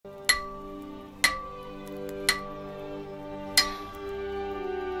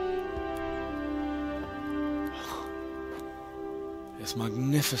That's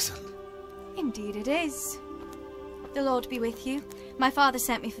magnificent. Indeed it is. The Lord be with you. My father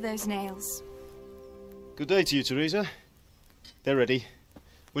sent me for those nails. Good day to you, Teresa. They're ready.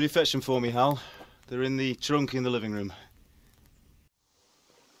 Will you fetch them for me, Hal? They're in the trunk in the living room.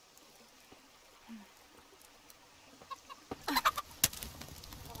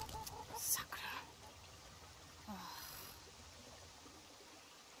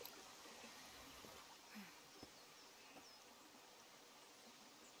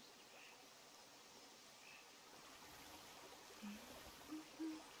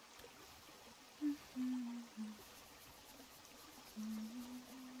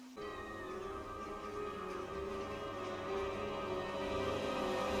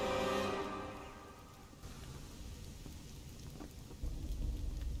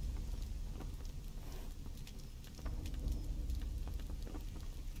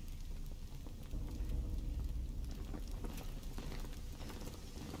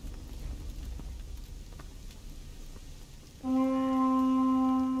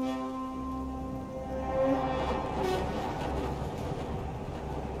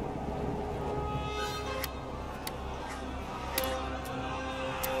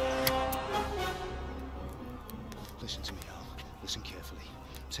 Listen to me, Al. Listen carefully.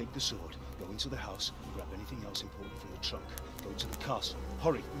 Take the sword, go into the house, and grab anything else important from the trunk. Go to the castle.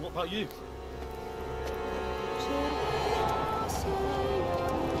 Hurry. What about you?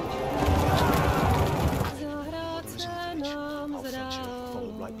 There is a village. I'll fetch her.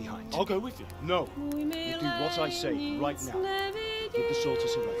 Follow right behind. I'll go with you. No. You do what I say right now. Give the sword to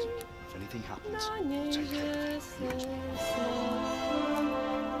Sir Isaac. If anything happens, I'll take care of you.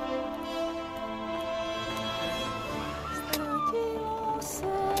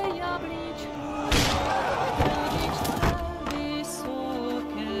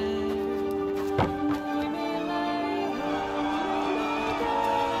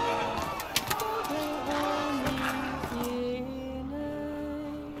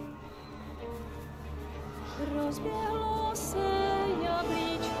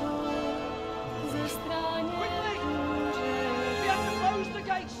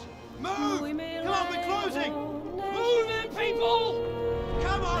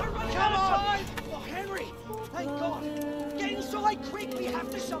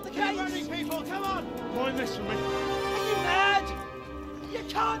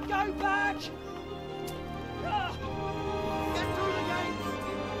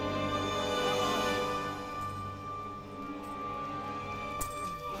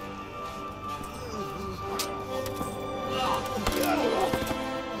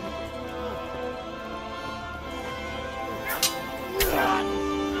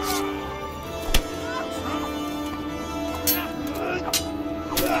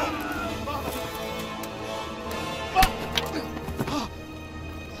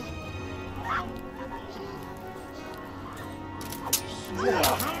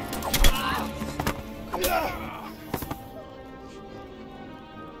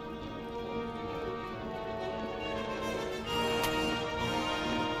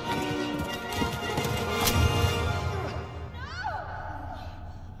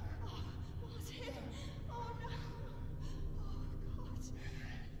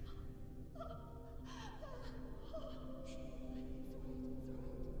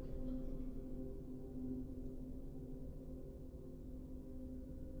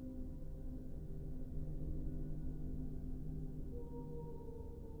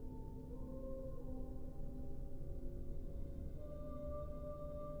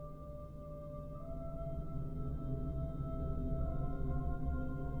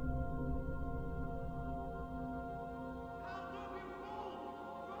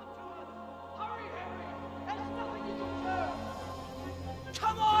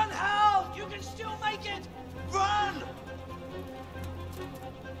 You and me.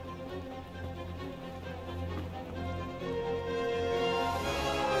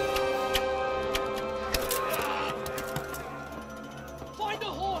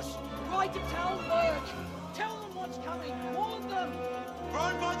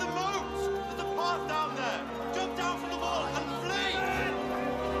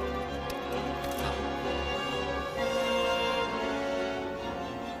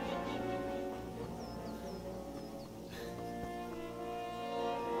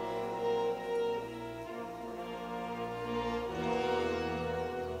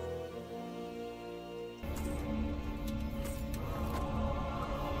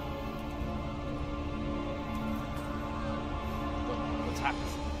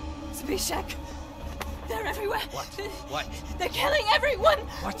 Zbyszek! They're everywhere! What? They're killing everyone!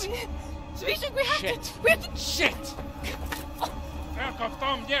 What? Zbyszek, we have to... Shit!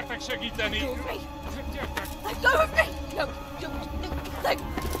 Elkaptam, gyertek segíteni! Gyertek! Let go of me! No, no.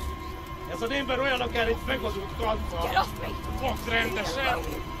 Ez az ember olyan, akár egy megadott kalfa! Get off me! Fogd rendesen!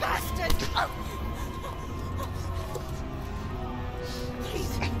 You bastard! Oh.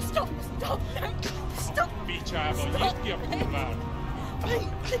 Please, stop, no, stop! Picsába, nyisd ki a kurvát!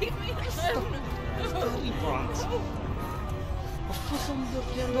 Leave me alone! Franc! A faszom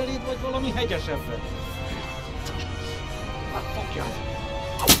dökjen beléd, vagy valami hegyesebben? Megfogjad!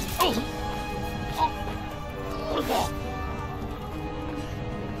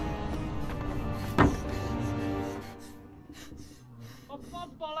 A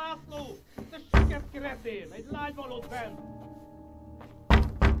faszba, László! Te süket kretén! Egy lány van ott bent!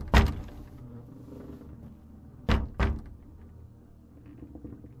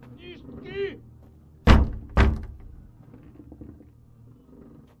 Nyisd ki!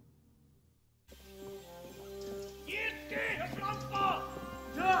 Nyisd ki! A francba!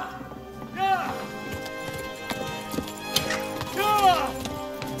 Ja! Ja! Ja!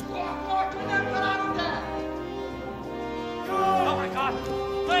 Oh my God!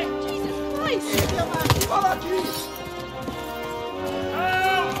 Wait! Jesus Christ! Help!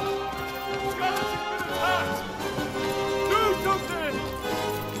 Skalice has been attacked! Do something!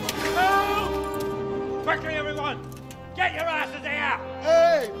 Help! Quickly, everyone! Get your asses here!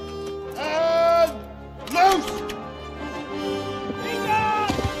 Hey! And loose!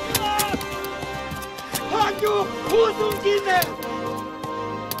 Hanyo! Húzzunk innen!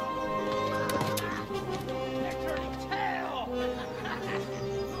 Let your tail!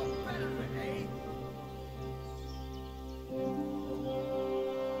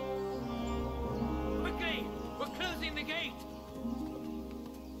 Quickly! We're closing the gate!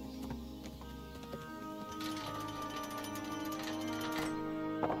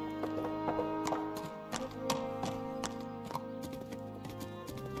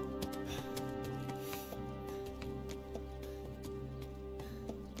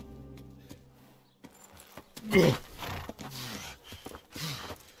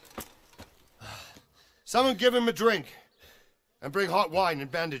 Someone give him a drink. And bring hot wine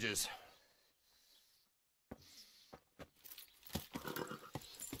and bandages.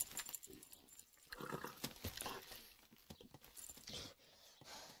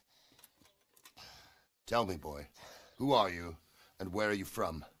 Tell me, boy, who are you and where are you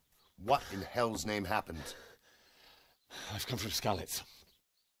from? What in hell's name happened? I've come from Skalice.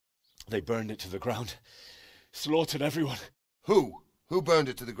 They burned it to the ground. Slaughtered everyone. Who? Who burned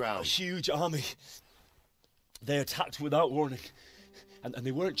it to the A ground? huge army. They attacked without warning. And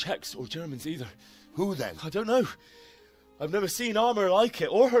they weren't Czechs or Germans either. Who then? I don't know. I've never seen armor like it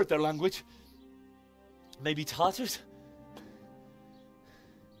or heard their language. Maybe Tatars?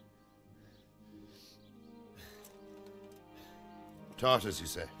 Tartars, you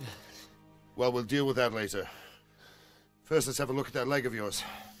say? Well, we'll deal with that later. First, let's have a look at that leg of yours.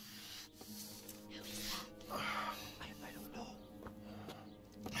 I don't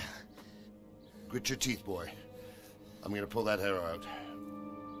know. Grit your teeth, boy. I'm gonna pull that hair out.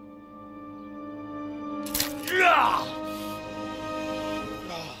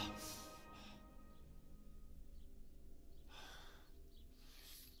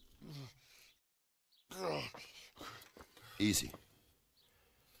 Easy.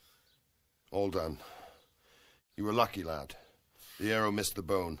 All done. You were lucky, lad. The arrow missed the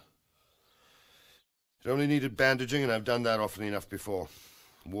bone. It only needed bandaging, and I've done that often enough before.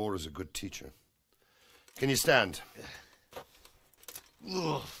 War is a good teacher. Can you stand?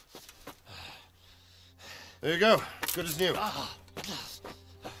 There you go. Good as new.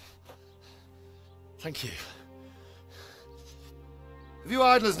 Thank you. If you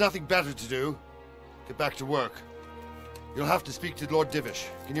idlers nothing better to do, get back to work. You'll have to speak to Lord Divish.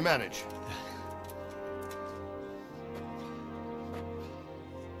 Can you manage?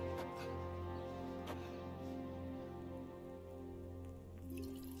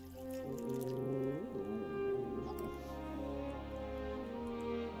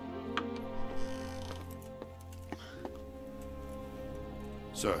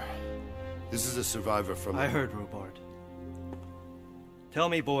 Sir, this is a survivor from... I heard, Robard. Tell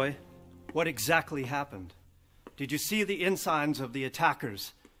me, boy, what exactly happened? Did you see the ensigns of the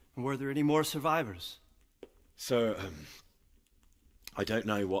attackers? And were there any more survivors? So, I don't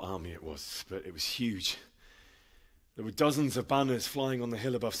know what army it was, but it was huge. There were dozens of banners flying on the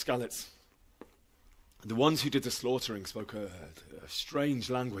hill above Skalice. The ones who did the slaughtering spoke a strange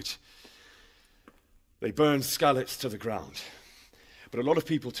language. They burned Skalice to the ground. But a lot of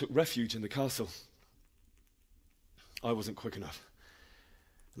people took refuge in the castle. I wasn't quick enough.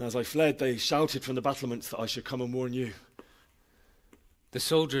 And as I fled, they shouted from the battlements that I should come and warn you. The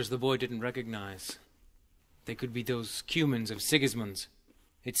soldiers the boy didn't recognize. They could be those Cumans of Sigismund's.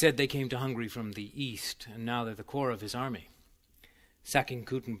 It said they came to Hungary from the east, and now they're the core of his army. Sacking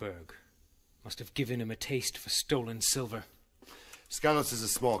Gutenberg must have given him a taste for stolen silver. Skalice is a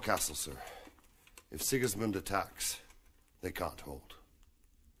small castle, sir. If Sigismund attacks, they can't hold.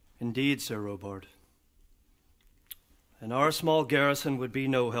 Indeed, Sir Robard. And our small garrison would be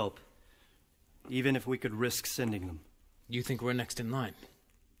no help, even if we could risk sending them. You think we're next in line?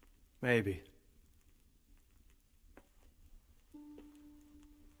 Maybe.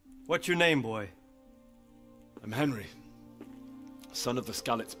 What's your name, boy? I'm Henry, son of the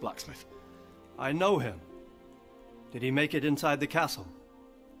Skalice blacksmith. I know him. Did he make it inside the castle?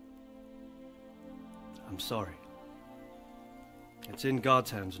 I'm sorry. It's in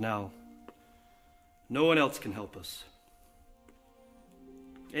God's hands now. No one else can help us.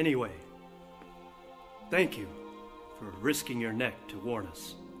 Anyway, thank you for risking your neck to warn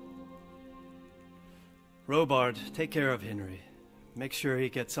us. Robard, take care of Henry. Make sure he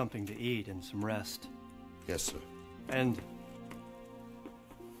gets something to eat and some rest. Yes, sir. And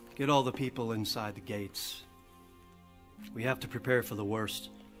get all the people inside the gates. We have to prepare for the worst.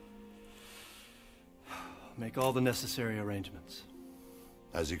 Make all the necessary arrangements.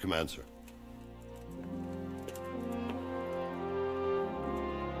 As you command, sir.